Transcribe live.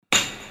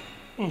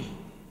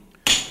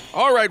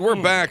All right, we're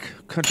back.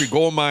 Country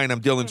Gold Mine. I'm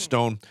Dylan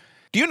Stone.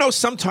 Do you know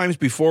sometimes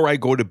before I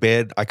go to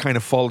bed, I kind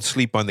of fall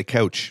asleep on the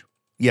couch?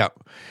 Yeah.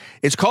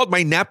 It's called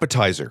my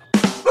napetizer.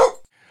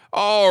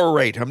 All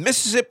right. A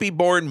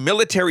Mississippi-born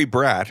military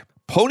brat,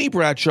 Pony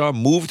Bradshaw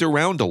moved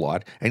around a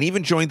lot and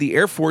even joined the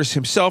Air Force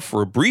himself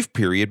for a brief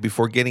period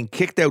before getting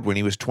kicked out when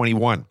he was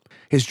 21.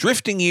 His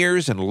drifting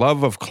years and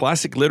love of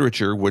classic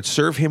literature would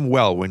serve him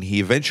well when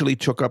he eventually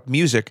took up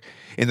music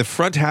in the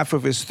front half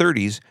of his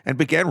 30s and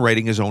began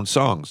writing his own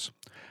songs.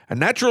 A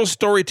natural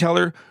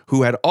storyteller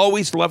who had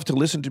always loved to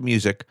listen to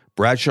music,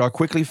 Bradshaw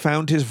quickly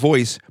found his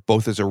voice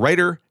both as a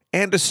writer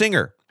and a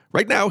singer.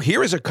 Right now,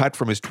 here is a cut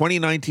from his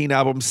 2019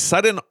 album,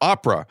 Sudden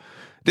Opera.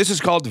 This is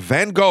called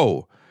Van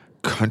Gogh,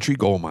 Country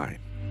Gold Mine.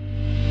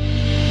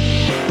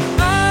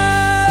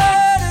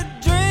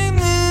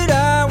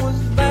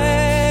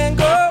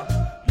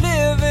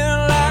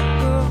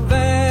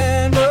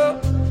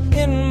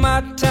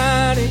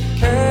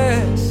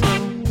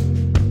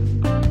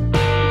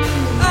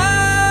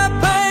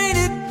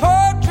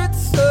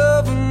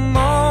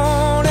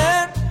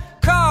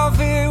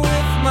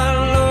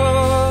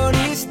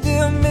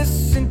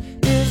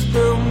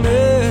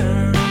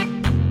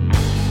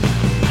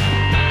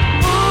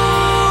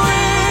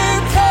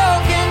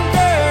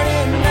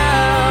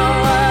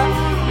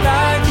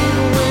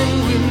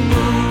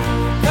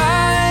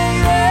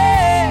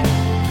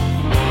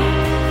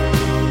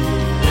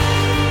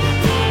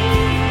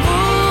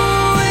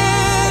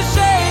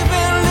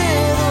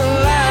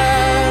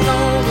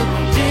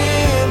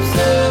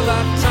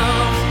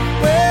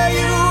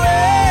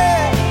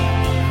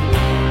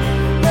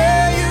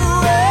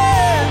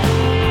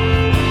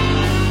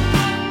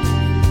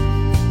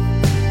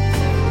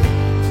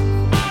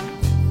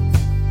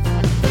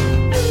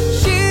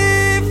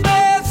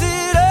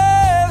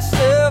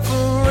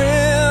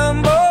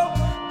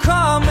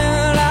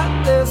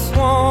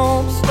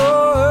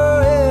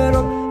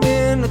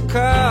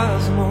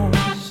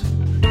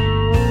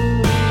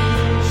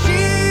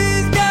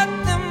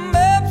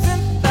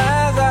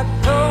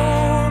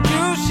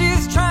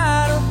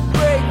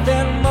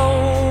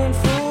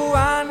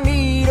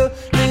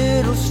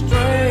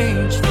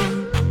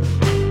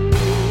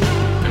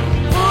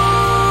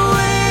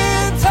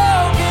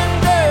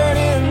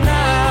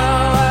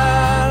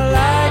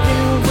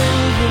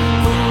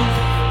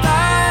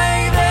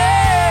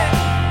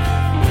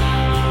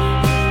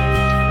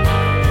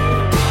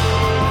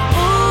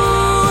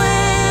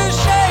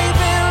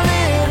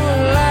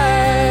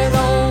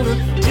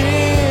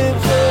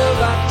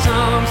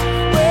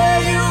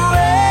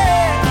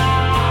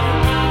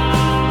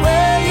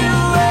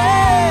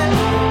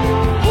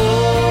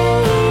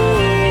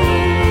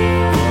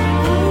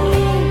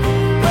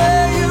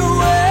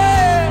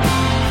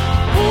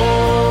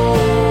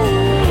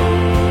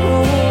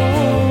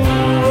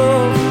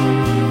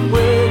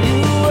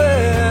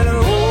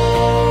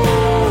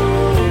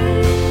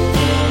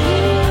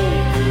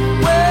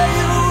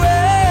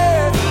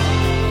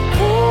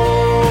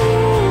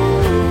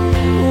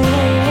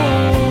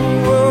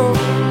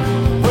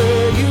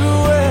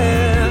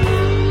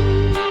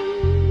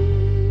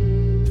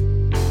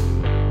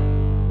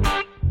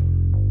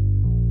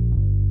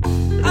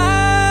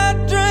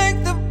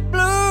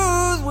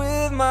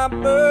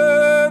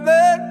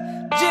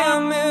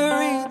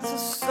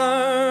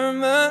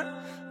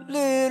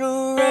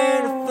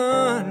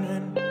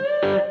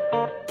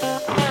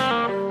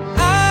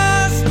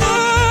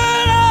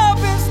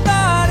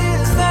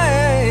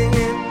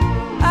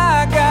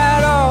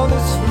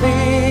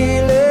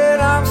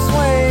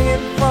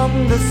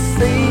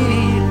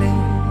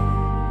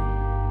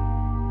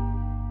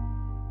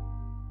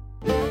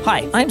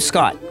 Hi, I'm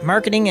Scott,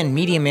 Marketing and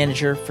Media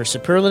Manager for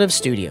Superlative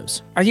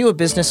Studios. Are you a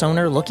business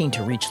owner looking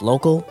to reach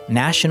local,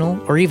 national,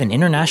 or even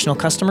international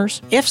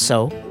customers? If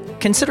so,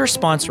 consider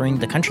sponsoring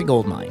the Country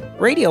Gold Mine.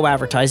 Radio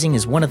advertising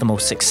is one of the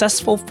most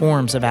successful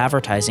forms of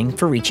advertising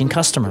for reaching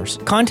customers.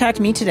 Contact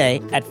me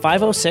today at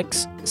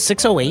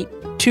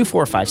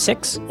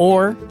 506-608-2456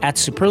 or at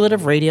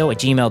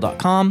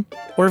superlativeradio@gmail.com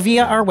or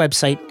via our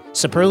website,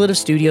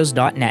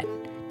 superlativestudios.net,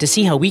 to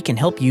see how we can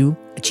help you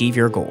achieve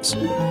your goals.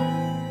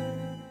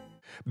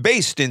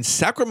 Based in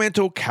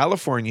Sacramento,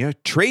 California,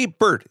 Trey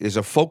Burt is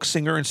a folk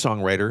singer and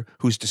songwriter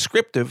whose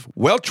descriptive,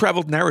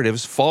 well-traveled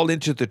narratives fall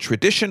into the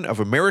tradition of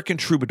American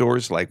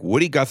troubadours like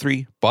Woody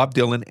Guthrie, Bob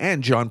Dylan,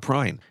 and John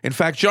Prine. In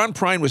fact, John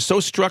Prine was so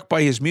struck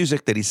by his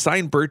music that he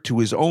signed Burt to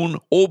his own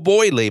Oh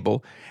Boy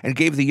label and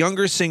gave the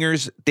younger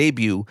singer's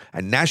debut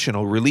a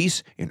national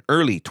release in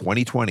early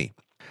 2020.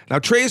 Now,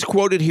 Trey is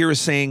quoted here as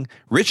saying,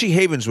 "Richie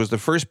Havens was the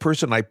first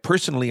person I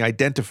personally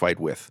identified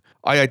with.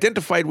 I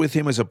identified with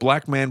him as a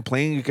black man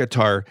playing a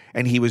guitar,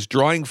 and he was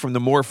drawing from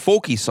the more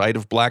folky side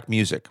of black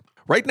music."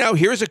 Right now,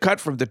 here's a cut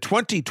from the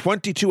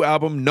 2022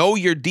 album Know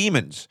Your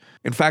Demons.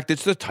 In fact,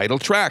 it's the title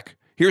track.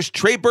 Here's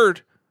Trey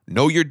Burt,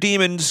 Know Your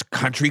Demons,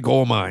 Country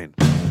Gold Mine.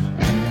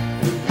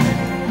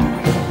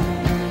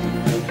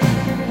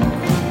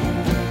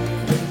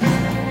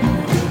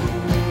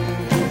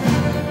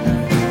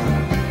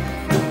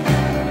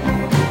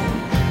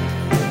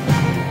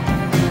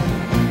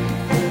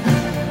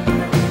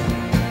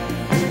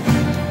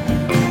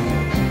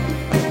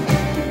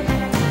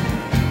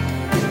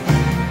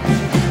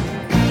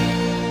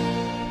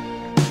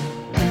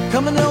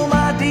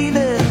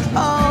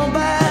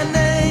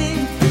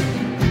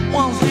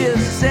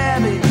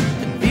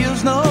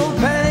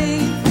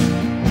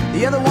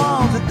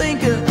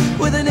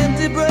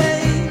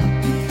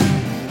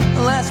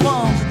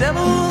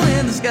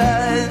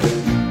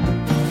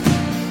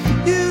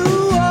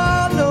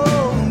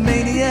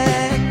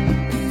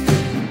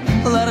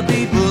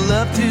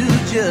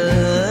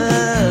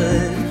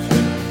 judge.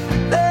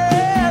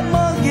 That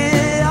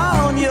monkey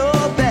on your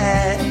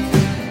back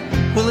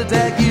will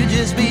attack you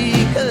just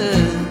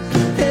because.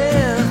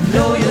 Yeah,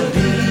 know you're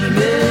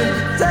dreaming.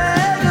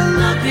 Take a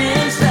look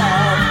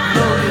inside.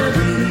 Know you're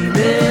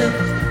dreaming.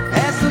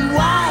 Ask them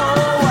why,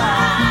 oh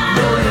why.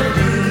 Know you're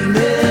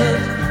dreaming.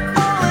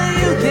 Only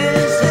you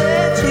can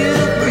set you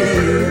free.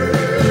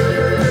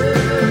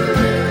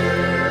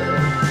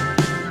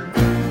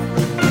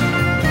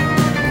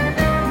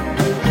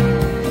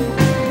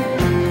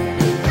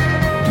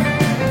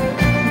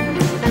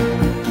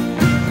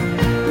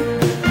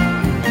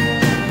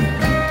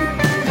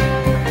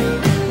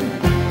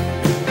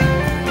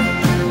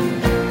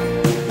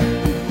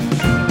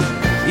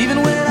 Even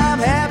when I'm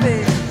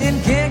happy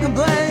and can't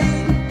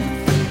complain,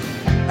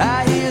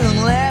 I hear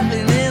them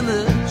laughing in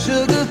the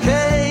sugar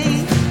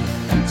cane.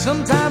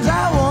 Sometimes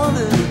I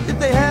wonder if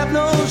they have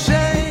no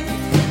shame.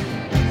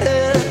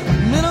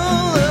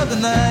 Middle of the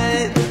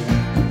night,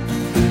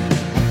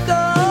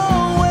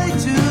 don't wait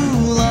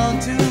too long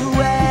to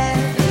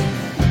act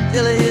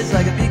till it hits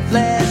like a big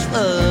flash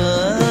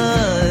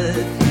flood.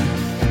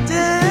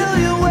 Till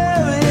you're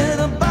wearing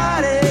a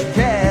body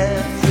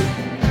cast.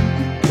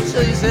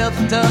 Show yourself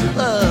some tough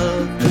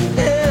love.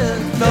 Yeah,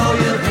 know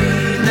you're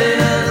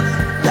dreaming.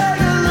 Take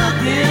a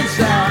look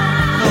inside.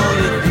 Know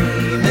you're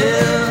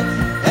dreaming.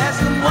 Ask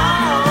them why,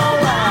 oh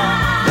why.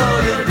 Know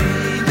you're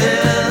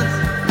dreaming.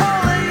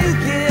 Only you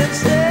can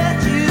set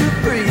you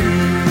free.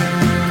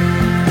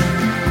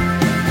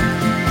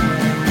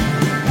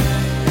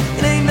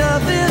 It ain't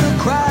nothing to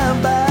cry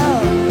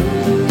about.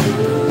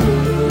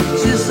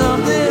 It's just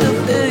something to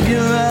figure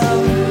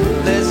out.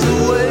 That's the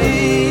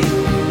way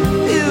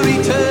you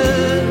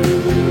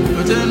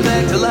return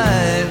back to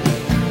life.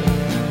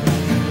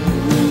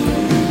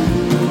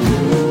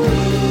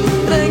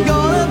 It ain't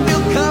gonna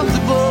feel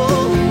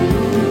comfortable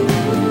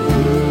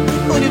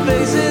when you're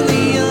facing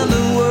the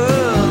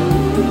underworld.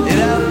 It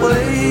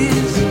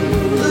outweighs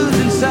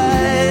losing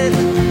sight.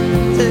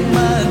 Take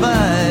my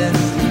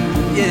advice,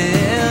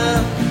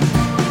 yeah.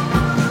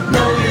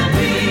 Know you're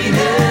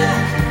dreaming.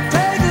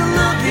 Take a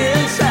look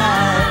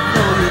inside.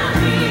 Know you're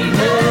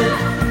dreaming.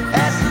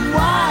 Ask them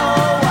why,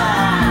 oh why.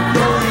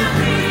 Know you're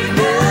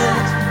dreaming.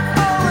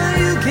 Only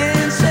you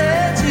can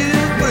set you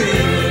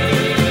free.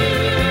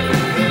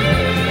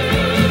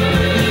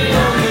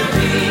 Know you're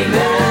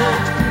dreaming.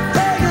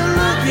 Take a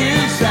look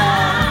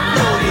inside.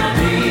 Know you're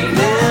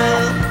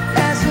dreaming.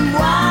 Ask them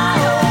why,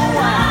 oh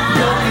why.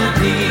 Know you're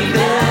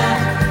dreaming.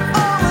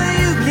 Only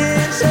you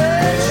can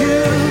set you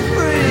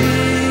free.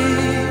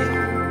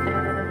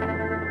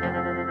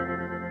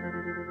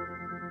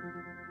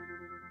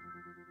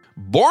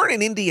 Born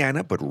in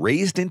Indiana but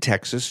raised in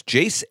Texas,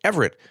 Jace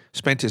Everett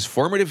spent his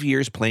formative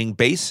years playing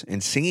bass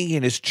and singing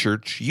in his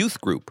church youth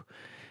group.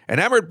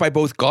 Enamored by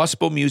both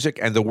gospel music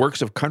and the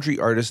works of country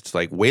artists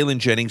like Waylon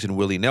Jennings and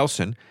Willie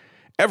Nelson,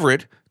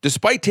 Everett,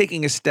 despite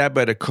taking a stab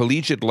at a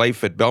collegiate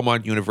life at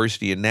Belmont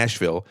University in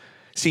Nashville,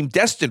 seemed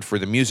destined for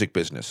the music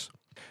business.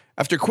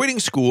 After quitting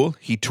school,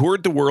 he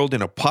toured the world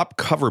in a pop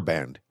cover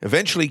band,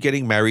 eventually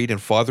getting married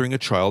and fathering a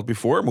child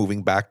before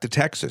moving back to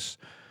Texas.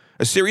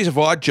 A series of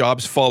odd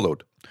jobs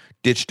followed: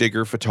 ditch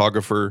digger,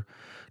 photographer,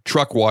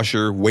 truck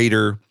washer,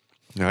 waiter.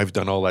 I've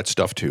done all that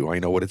stuff too. I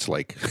know what it's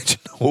like. It's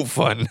no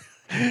fun,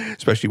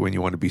 especially when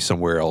you want to be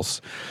somewhere else.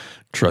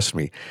 Trust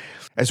me.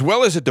 As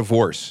well as a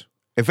divorce,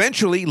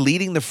 eventually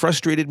leading the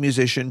frustrated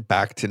musician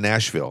back to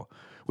Nashville.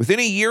 Within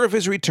a year of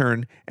his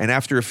return, and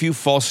after a few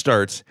false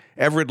starts,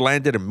 Everett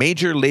landed a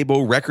major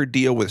label record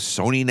deal with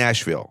Sony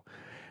Nashville.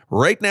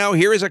 Right now,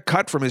 here is a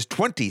cut from his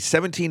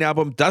 2017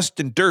 album, Dust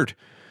and Dirt.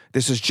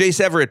 This is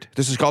Jace Everett.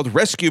 This is called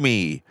Rescue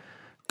Me,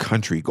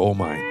 Country Gold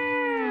Mine.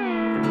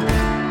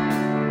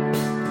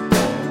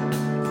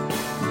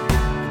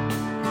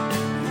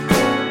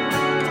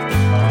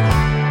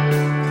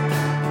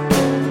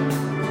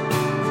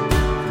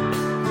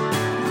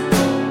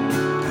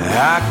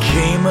 I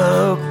came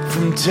up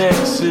from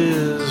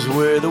Texas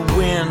where the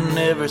wind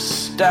never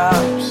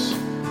stops.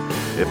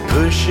 It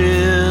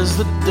pushes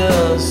the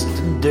dust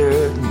and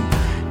dirt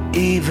and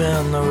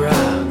even the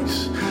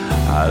rocks.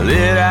 I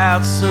lit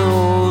out so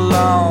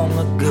long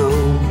ago,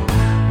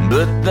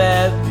 but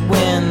that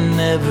wind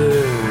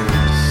never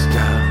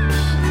stops.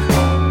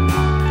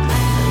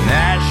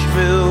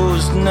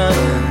 Nashville's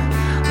nothing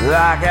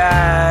like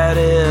I'd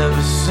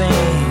ever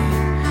seen.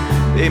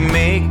 They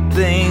make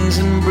things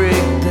and break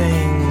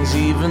things,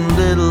 even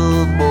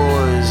little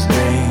boys'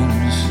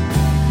 dreams.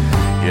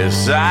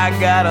 Yes, I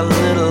got a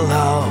little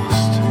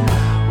lost.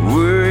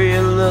 Were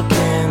you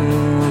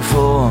looking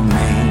for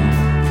me?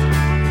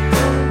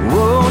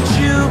 Won't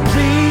you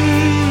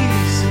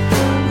please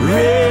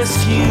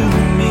rescue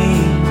me?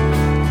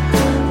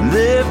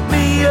 Lift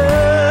me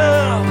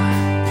up,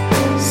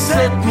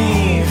 set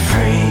me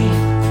free.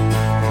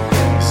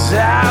 'Cause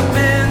I've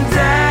been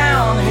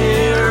down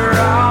here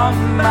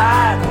on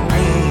my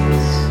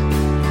knees,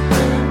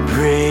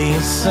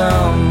 praying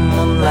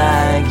someone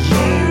like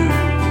you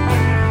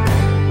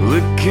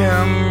would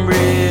come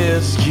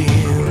rescue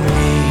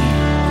me.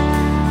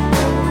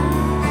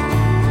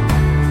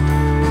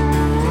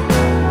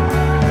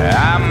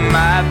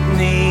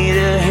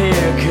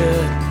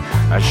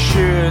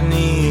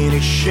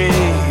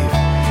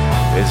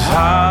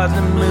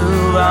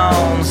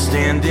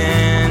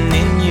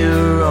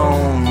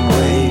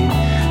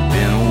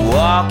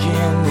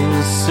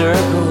 in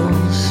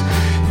circles,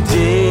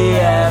 day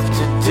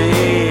after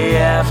day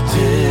after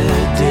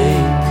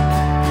day.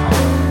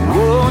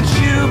 Won't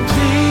you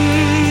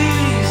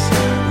please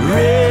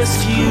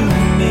rescue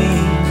me?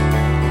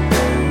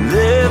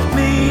 Lift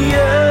me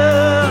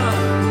up,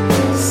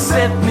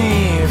 set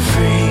me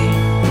free.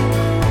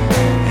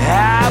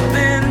 I've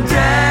been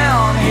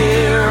down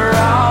here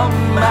on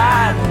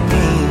my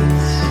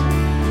knees.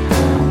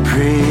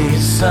 Pray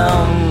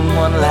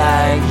someone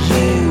like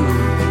you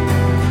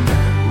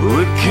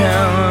would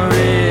come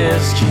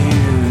rescue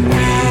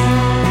me.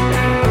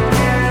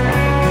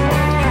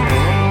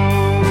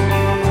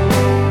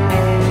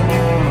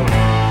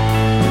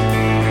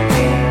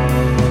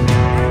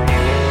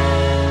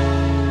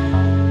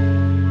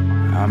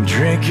 I'm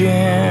drinking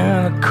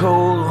a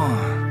cold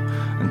one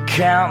and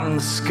counting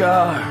the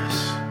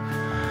scars,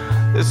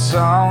 the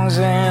songs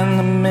and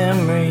the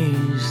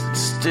memories that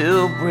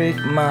still break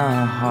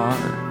my heart.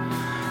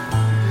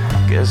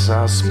 Guess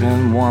I'll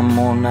spend one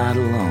more night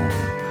alone,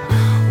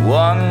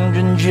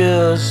 wondering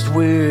just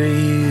where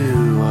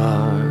you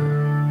are.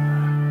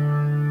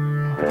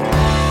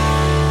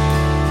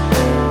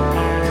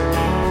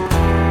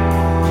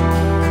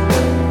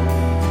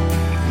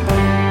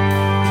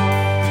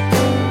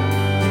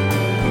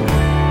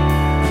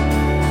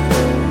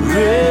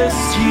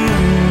 Rescue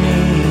me,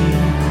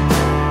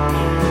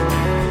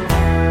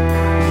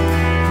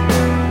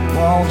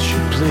 won't you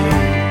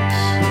please?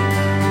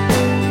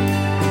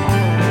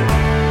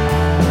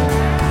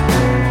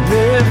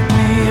 Lift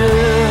me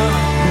up,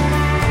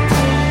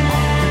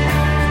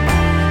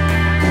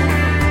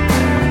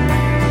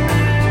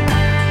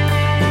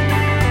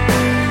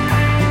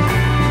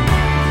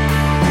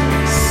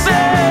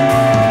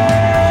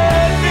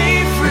 set me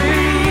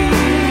free,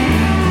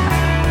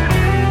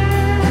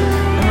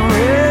 and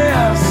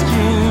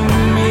rescue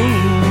me.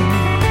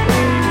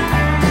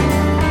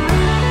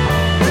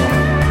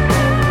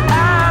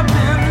 I've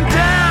been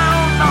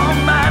down on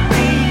my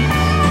knees.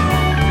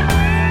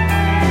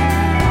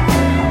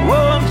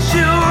 Won't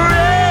you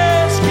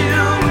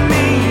rescue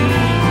me?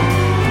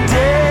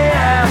 Day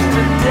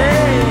after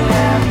day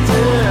after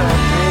day.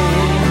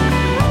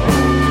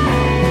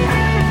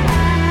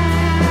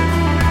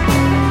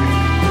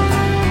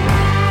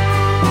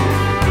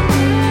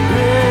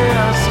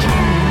 Rescue me.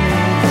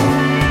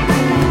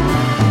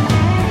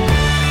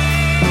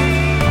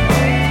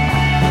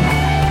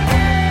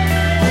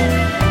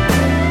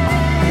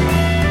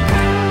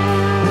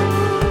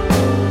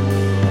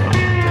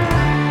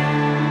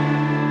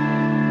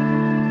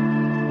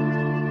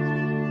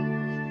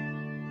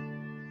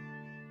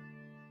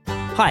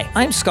 Hi,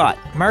 I'm Scott,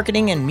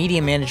 Marketing and Media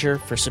Manager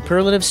for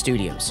Superlative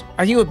Studios.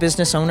 Are you a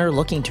business owner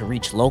looking to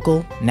reach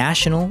local,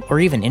 national, or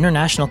even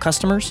international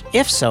customers?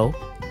 If so,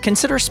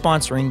 consider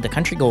sponsoring the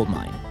Country Gold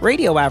Mine.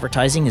 Radio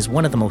advertising is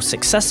one of the most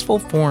successful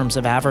forms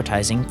of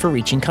advertising for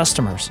reaching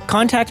customers.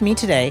 Contact me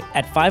today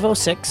at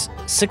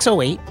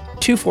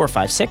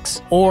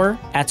 506-608-2456 or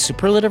at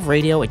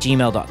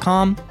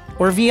superlativeradio@gmail.com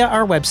or via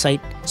our website,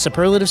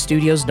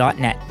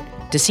 superlativestudios.net,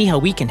 to see how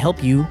we can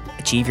help you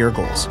achieve your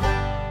goals.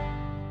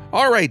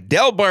 All right,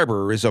 Del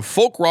Barber is a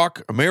folk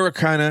rock,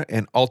 Americana,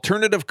 and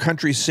alternative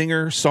country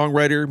singer,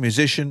 songwriter,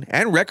 musician,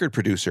 and record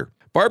producer.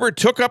 Barber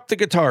took up the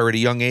guitar at a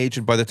young age,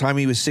 and by the time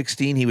he was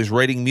 16, he was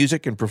writing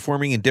music and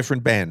performing in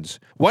different bands.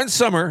 One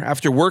summer,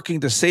 after working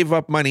to save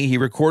up money, he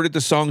recorded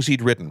the songs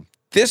he'd written.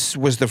 This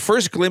was the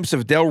first glimpse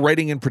of Del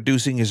writing and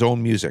producing his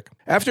own music.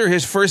 After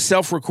his first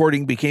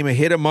self-recording became a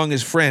hit among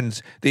his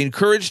friends, they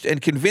encouraged and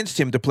convinced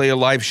him to play a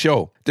live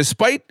show.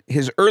 Despite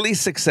his early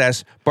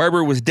success,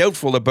 Barber was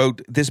doubtful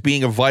about this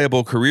being a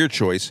viable career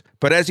choice,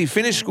 but as he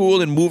finished school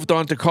and moved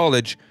on to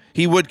college,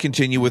 he would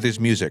continue with his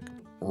music.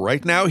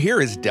 Right now, here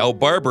is Del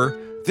Barber.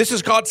 This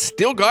is called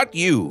Still Got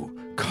You,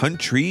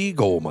 Country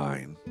Gold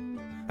Mine.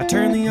 I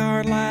turned the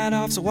yard light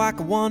off so I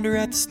could wonder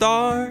at the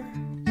stars.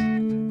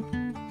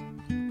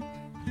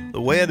 The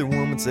weather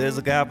woman says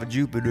look out for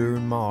Jupiter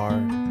and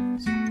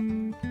Mars.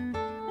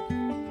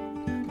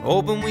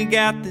 Hoping we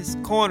got this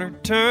corner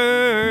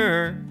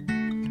turned.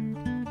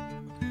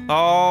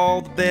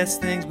 All the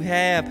best things we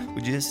have,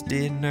 we just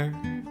didn't earn.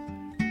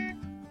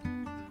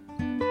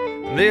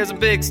 There's a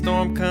big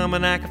storm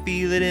coming, I can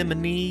feel it in my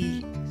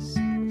knees.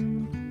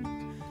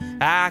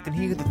 I can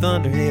hear the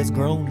thunderheads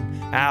groaning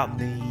out in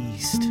the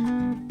east.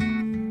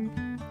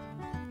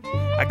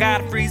 I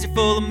got a freezer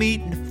full of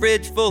meat and a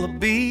fridge full of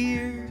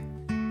beer.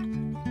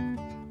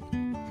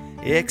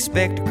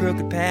 Expect a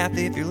crooked path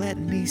if you're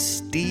letting me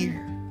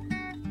steer.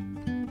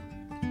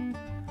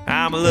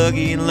 I'm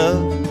lucky in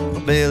love,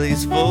 my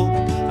belly's full.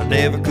 I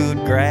never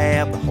could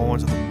grab the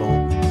horns of the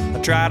bull. I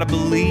try to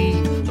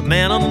believe the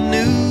man on the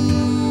news.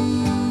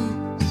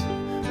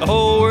 The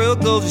whole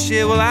world goes to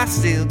shit, well I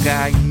still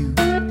got you.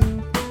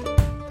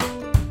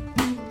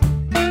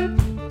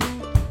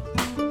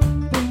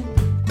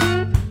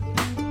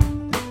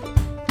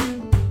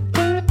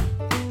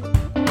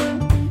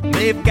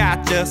 They've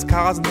got just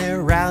cause and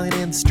they're rallying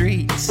in the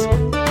streets.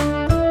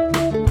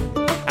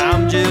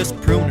 I'm just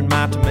pruning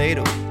my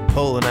tomato,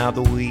 pulling out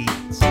the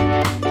weeds.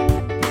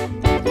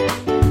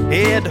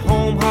 Head to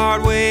Home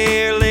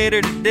Hardware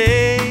later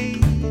today.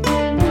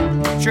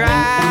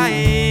 Try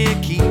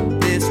and keep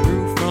this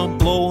roof from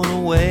blowing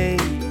away.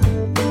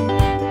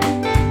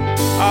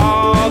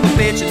 All the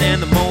bitching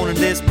and the moaning,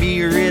 this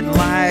beer-ridden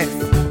life.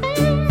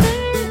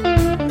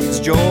 It's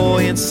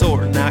joy in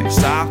sorting out your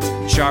socks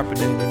and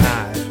sharpening your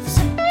knives.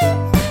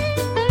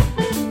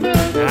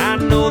 And I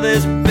know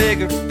there's a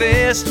bigger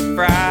fish to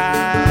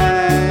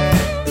fry.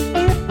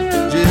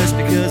 Just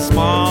because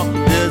small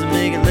doesn't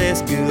make it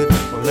less good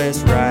or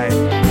less right.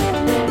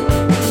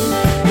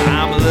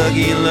 I'm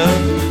lucky in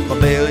love, my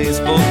belly is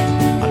full.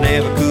 I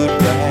never could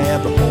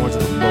grab the horns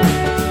of the bull.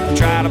 I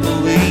try to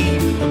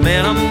believe the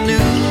man on the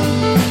news.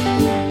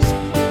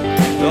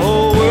 The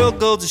whole world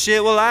goes to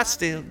shit, well I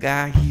still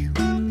got you.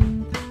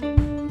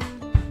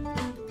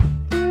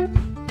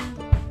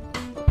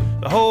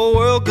 The whole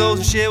world goes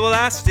to shit, well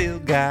I still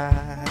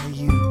got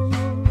you.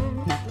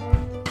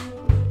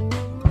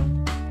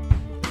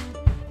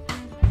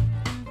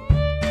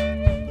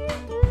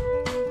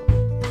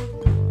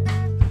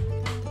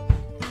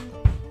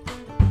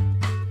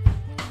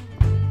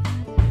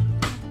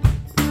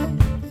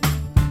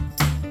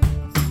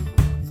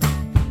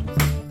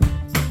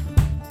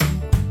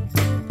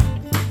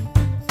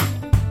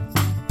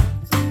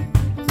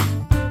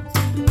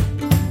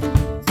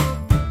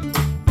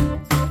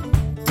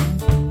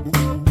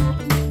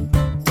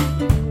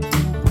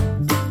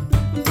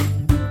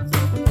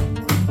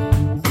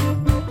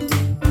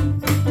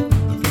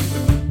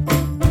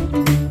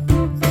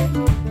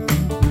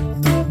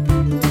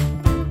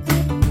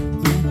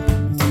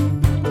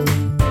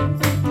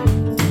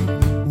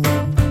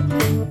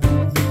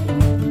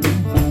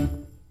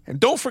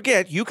 Don't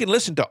forget, you can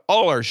listen to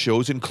all our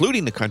shows,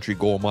 including The Country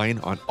Gold Mine,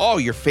 on all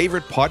your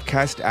favorite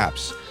podcast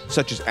apps,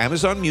 such as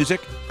Amazon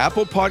Music,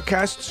 Apple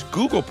Podcasts,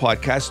 Google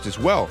Podcasts as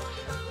well.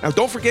 Now,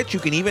 don't forget, you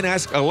can even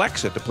ask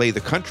Alexa to play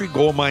The Country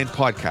Gold Mine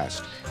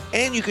podcast.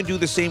 And you can do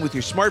the same with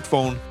your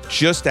smartphone.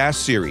 Just ask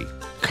Siri.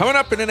 Coming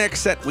up in the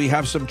next set, we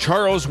have some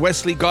Charles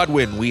Wesley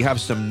Godwin, we have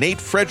some Nate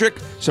Frederick,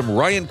 some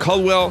Ryan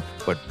Culwell,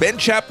 but Ben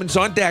Chapman's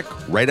on deck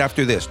right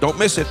after this. Don't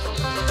miss it.